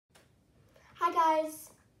guys,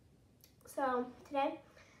 so today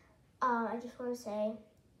I just want to say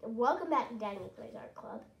welcome back to Dagny Plays Art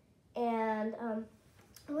Club, and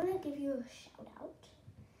I want to give you a shout out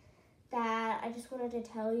that I just wanted to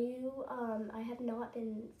tell you. I have not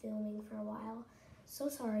been filming for a while, so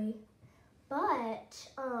sorry, but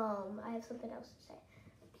I have something else to say.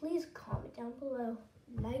 Please comment down below,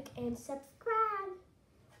 like and subscribe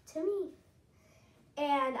to me.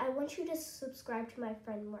 And I want you to subscribe to my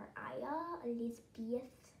friend Mariah Elizabeth.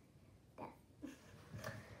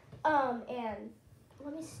 And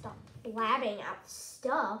let me stop blabbing out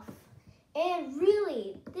stuff. And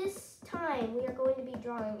really, this time we are going to be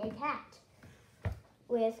drawing a cat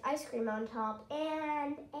with ice cream on top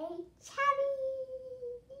and a tabby.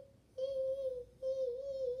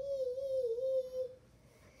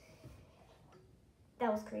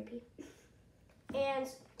 That was creepy. And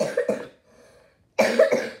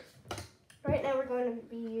right now we're going to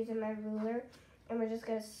be using my ruler, and we're just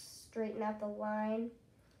going to straighten out the line.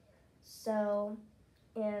 So,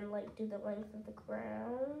 and like do the length of the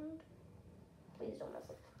ground. Please don't mess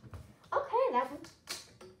up. Okay, that one.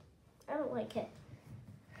 I don't like it.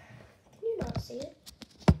 Can you not see it?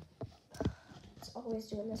 It's always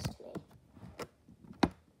doing this to me.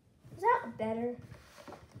 Is that better?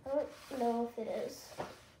 I don't know if it is.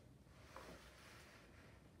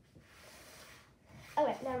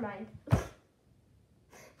 Okay, never mind.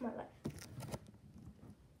 My bad.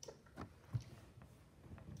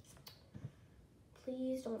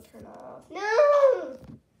 Please don't turn off. No!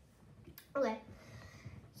 Okay,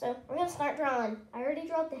 so we're gonna start drawing. I already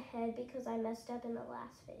drew the head because I messed up in the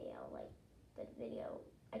last video, like the video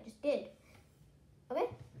I just did. Okay,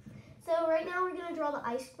 so right now we're gonna draw the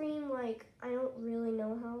ice cream. Like, I don't really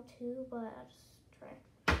know how to, but I'll just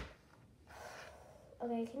try.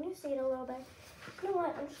 Okay, can you see it a little bit? You know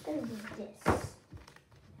what, I'm just gonna do this.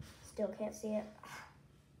 Still can't see it.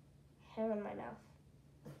 Hair in my mouth.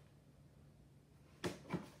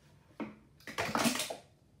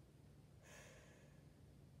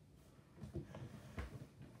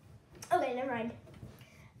 Okay, never mind.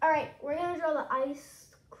 All right, we're gonna draw the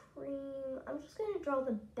ice cream. I'm just gonna draw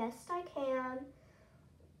the best I can.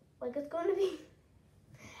 Like, it's going to be,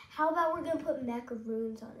 how about we're gonna put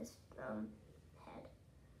macaroons on his head.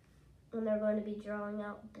 And they're going to be drawing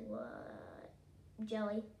out blood,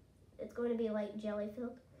 jelly. It's going to be like jelly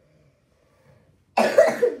filled.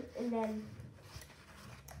 And then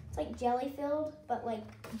it's like jelly filled, but like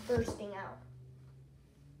bursting out.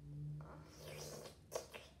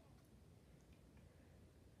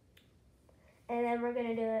 And then we're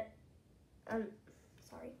gonna do it, on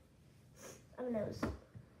the nose.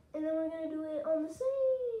 And then we're gonna do it on the same.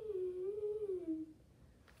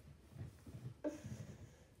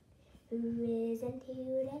 Who isn't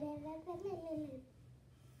you?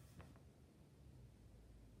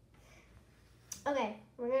 Okay,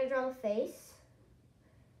 we're gonna draw the face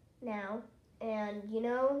now. And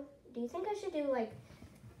do you think I should do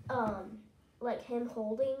like him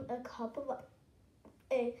holding a cup of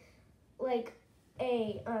a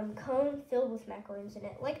cone filled with macaroons in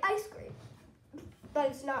it, like ice cream. But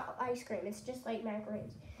it's not ice cream, it's just like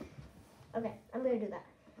macaroons. Okay, I'm gonna do that.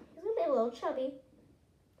 He's gonna be a little chubby.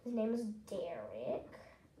 His name is Derek.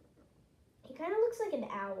 He kind of looks like an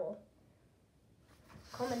owl.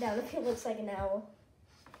 Comment down if he looks like an owl.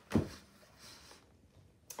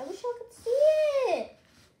 I wish y'all could see it,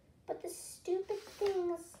 but the stupid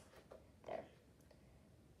things. There.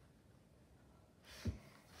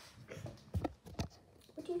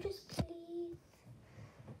 Would you just please?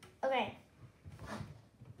 Okay.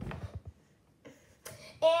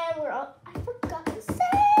 And we're all, I forgot to say.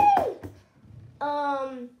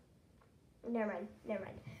 Never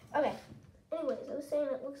mind. Okay. Anyways, I was saying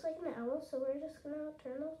it looks like an owl, so we're just gonna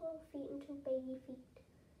turn those little feet into baby feet.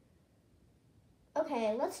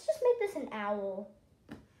 Okay, let's just make this an owl.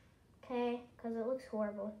 Okay, because it looks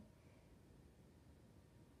horrible.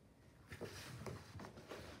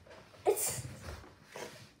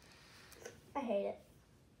 I hate it.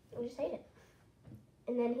 I just hate it.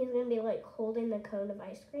 And then he's gonna be like holding the cone of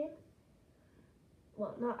ice cream.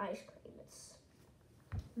 Well, not ice cream, it's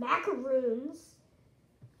macaroons.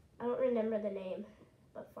 I don't remember the name,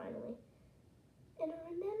 but finally. And I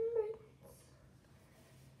remembered.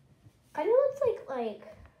 Kind of looks like,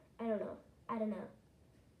 I don't know.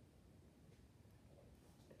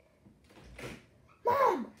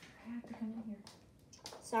 Mom! I have to come in here.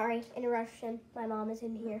 Sorry, interruption. My mom is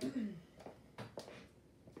in here.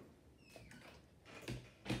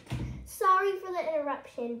 Sorry for the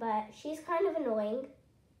interruption, but she's kind of annoying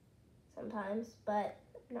sometimes, but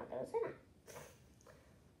I'm not gonna say that.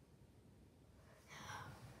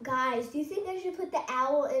 Guys, do you think I should put the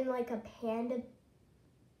owl in like a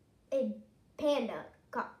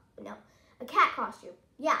cat costume?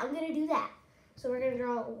 Yeah, I'm gonna do that. So we're gonna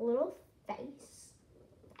draw a little face,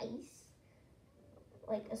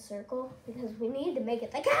 like a circle, because we need to make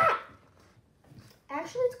it the cat.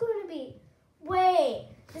 Actually, it's going to be, wait,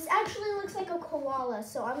 this actually looks like a koala,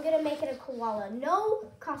 so I'm gonna make it a koala. No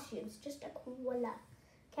costumes, just a koala,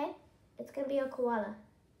 okay? It's gonna be a koala.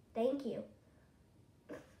 Thank you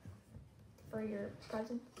for your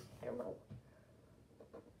presents. I don't know.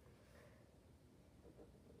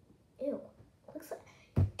 Ew, looks like,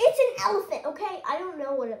 it's an elephant, okay? I don't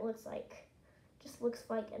know what it looks like. Just looks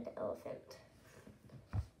like an elephant.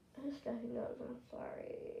 This guy knows, I'm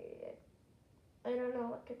sorry. I don't know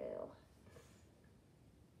what to do.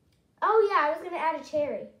 Oh yeah, I was gonna add a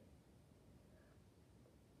cherry.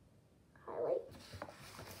 Highlight.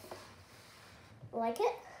 Like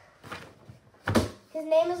it? His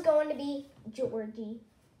name is going to be Georgie.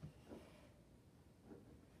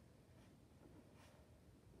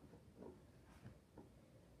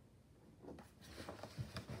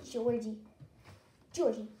 Georgie.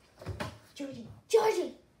 Georgie. Georgie.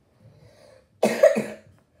 Georgie.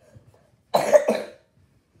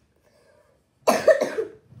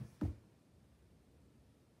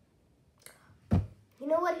 You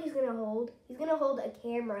know what he's gonna hold? He's gonna hold a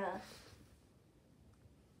camera.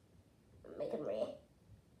 Make him read.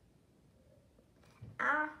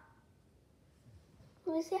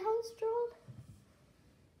 Let me see how it's drawn.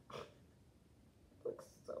 Looks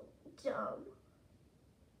so dumb.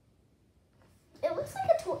 It looks like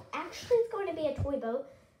a toy. Actually, it's going to be a toy boat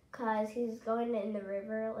because he's going in the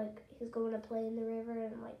river. Like, he's going to play in the river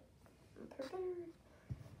and, like,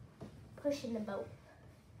 pushing the boat.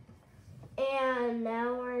 And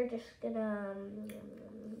now we're just going to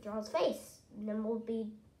draw his face. And then we'll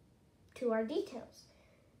be to our details.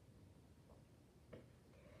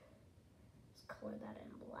 Let's color that in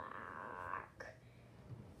black.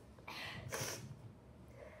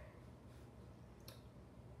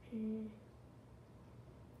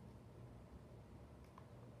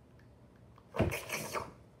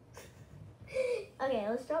 Okay,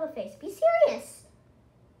 let's draw the face. Be serious.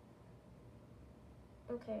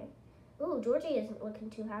 Okay. Ooh, Georgie isn't looking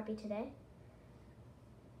too happy today.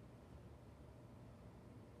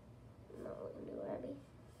 Not looking too happy.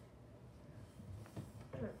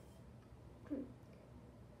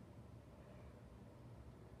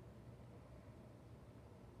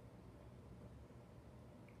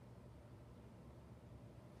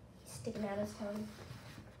 He's sticking out his tongue.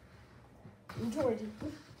 Georgie.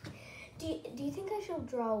 Do you think I should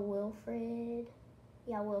draw Wilfred?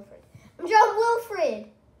 Yeah, Wilfred. I'm drawing Wilfred.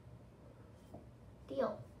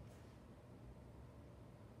 Deal.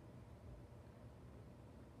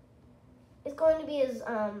 It's going to be his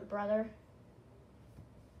brother.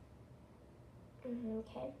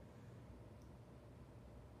 Okay.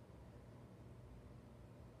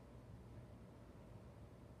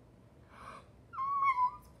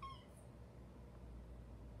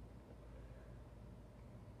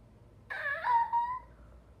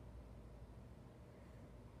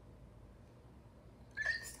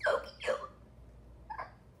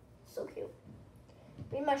 So cute.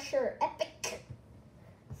 Read my shirt. Epic.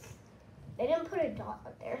 They didn't put a dot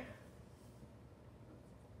up there.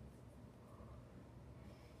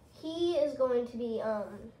 He is going to be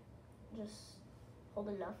just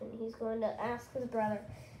holding nothing. He's going to ask his brother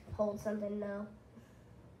hold something. No.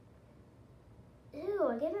 Ew,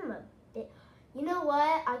 I gave him a bit. You know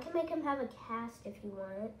what? I can make him have a cast if you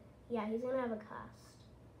want. Yeah, he's gonna have a cast.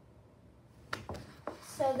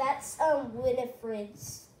 So that's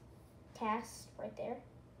Winifred's cast right there.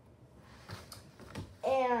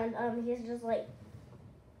 And he's just like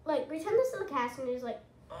pretend this is a cast, and he's like,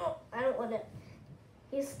 oh, I don't want it.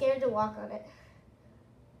 He's scared to walk on it.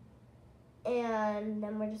 And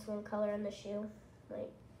then we're just gonna color in the shoe,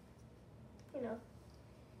 like, you know.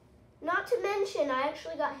 Not to mention, I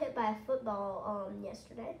actually got hit by a football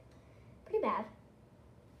yesterday. Pretty bad,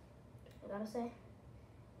 I gotta say.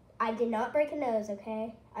 I did not break a nose,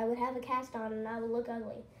 okay? I would have a cast on and I would look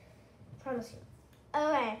ugly. Promise you.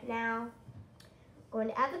 Okay, now going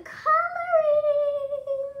to add the coloring.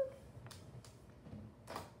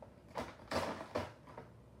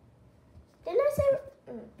 Didn't I say?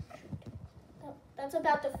 That's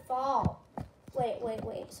about to fall. Wait.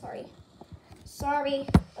 Sorry.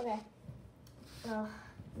 Okay. Oh,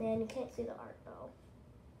 man, you can't see the art, though.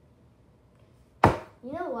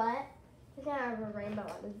 You know what? He's gonna have a rainbow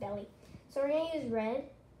on his belly. So we're gonna use red.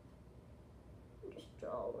 Just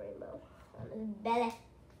draw a rainbow on his belly.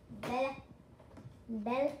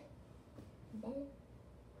 Belly.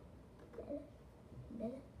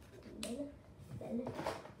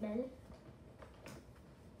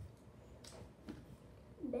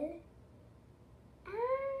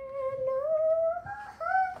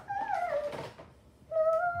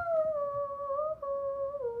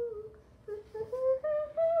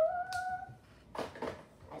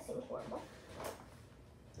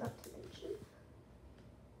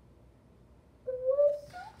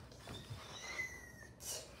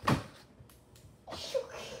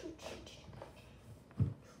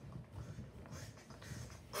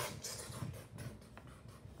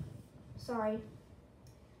 Sorry.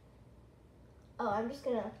 Oh, I'm just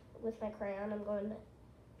gonna, with my crayon, I'm going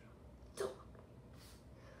to...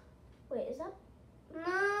 Wait, is that...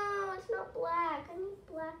 No, it's not black. I need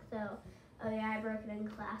black, though. Oh, yeah, I broke it in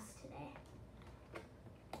class today.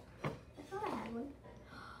 I thought I had one.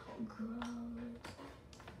 Gross.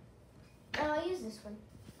 Oh, I'll use this one.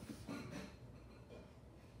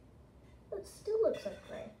 It still looks like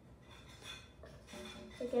gray.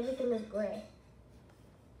 Like everything is gray.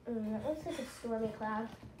 That looks like a stormy cloud.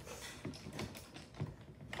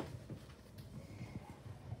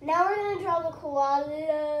 Now we're gonna draw the koala.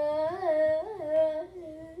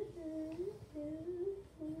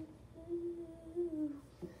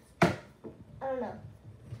 I don't know.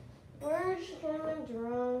 We're just gonna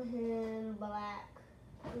draw him black.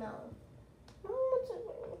 No. What's it?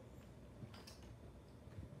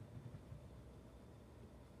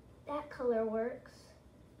 That color works.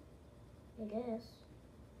 I guess.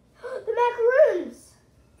 The macaroons!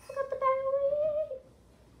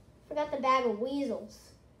 Forgot the bag of weasels.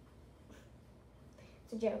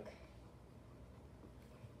 It's a joke.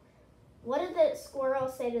 What did the squirrel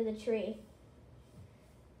say to the tree?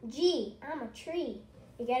 Gee, I'm a tree.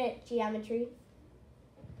 You get it? Gee, I'm a tree.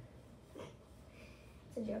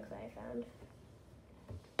 It's a joke that I found.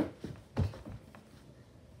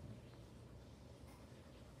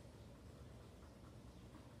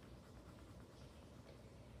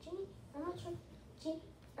 Gee, I'm a tree. Gee,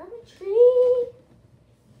 I'm a tree.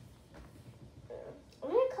 I'm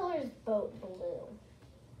gonna color his boat blue.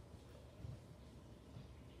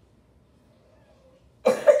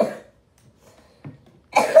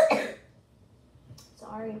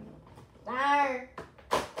 Sorry. Arr.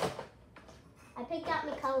 I picked out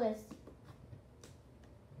my colors.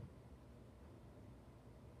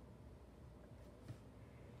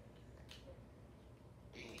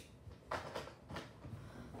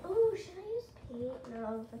 Oh, should I use paint?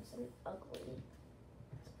 No, that's an ugly.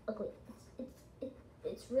 It's ugly.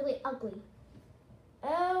 It's really ugly.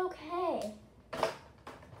 Okay.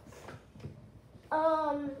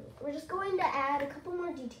 We're just going to add a couple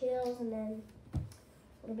more details and then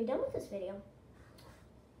we'll be done with this video.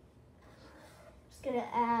 Just gonna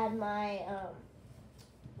add my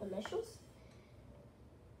initials.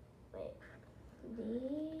 Wait.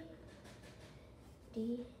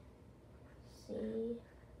 D C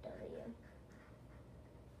W.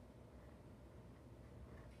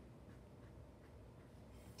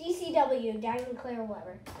 DCW, Diamond Claire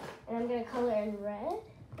Weber. And I'm gonna color in red.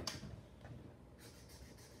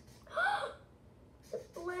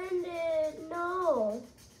 It blended, no.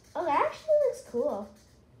 Oh, that actually looks cool.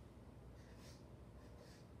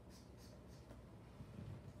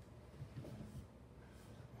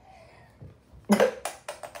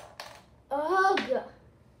 Ugh.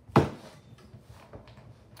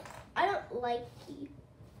 I don't like you.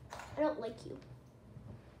 I don't like you.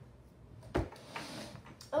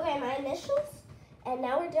 Okay, my initials, and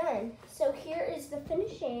now we're done. So here is the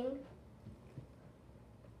finishing.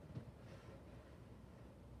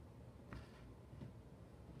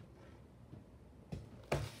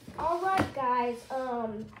 All right, guys.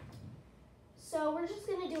 So we're just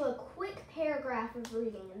gonna do a quick paragraph of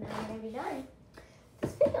reading, and then we're gonna be done with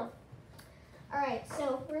this video. All right,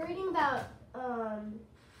 so we're reading about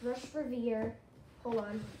Rush Revere. Hold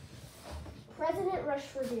on. President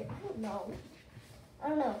Rush Revere. I don't know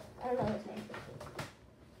his name.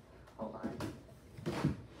 Hold on.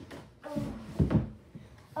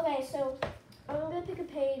 Okay, so I'm gonna pick a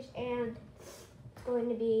page and it's going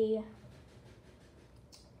to be,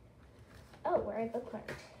 where I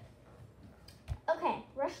bookmarked. Okay,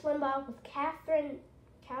 Rush Limbaugh with Catherine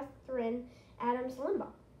Adams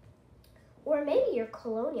Limbaugh. Or maybe you're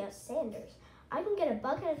Colonia Sanders. I can get a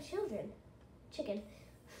bucket of chicken.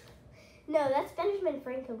 No, that's Benjamin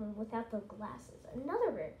Franklin without the glasses.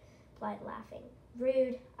 Another replied, laughing.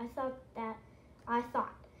 Rude. I thought.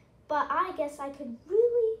 But I guess I couldn't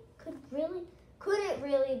really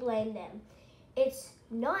blame them. It's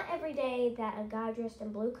not every day that a guy dressed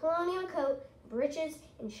in blue colonial coat, breeches,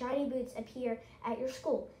 and shiny boots appear at your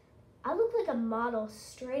school. I look like a model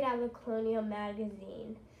straight out of a colonial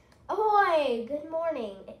magazine. Ahoy! Good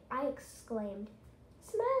morning, I exclaimed,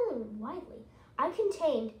 smiling widely. I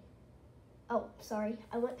contained... Oh, sorry,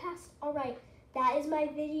 I went past. All right, that is my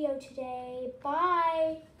video today.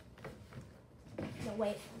 Bye. No,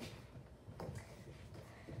 wait.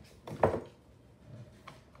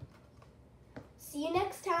 See you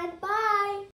next time. Bye.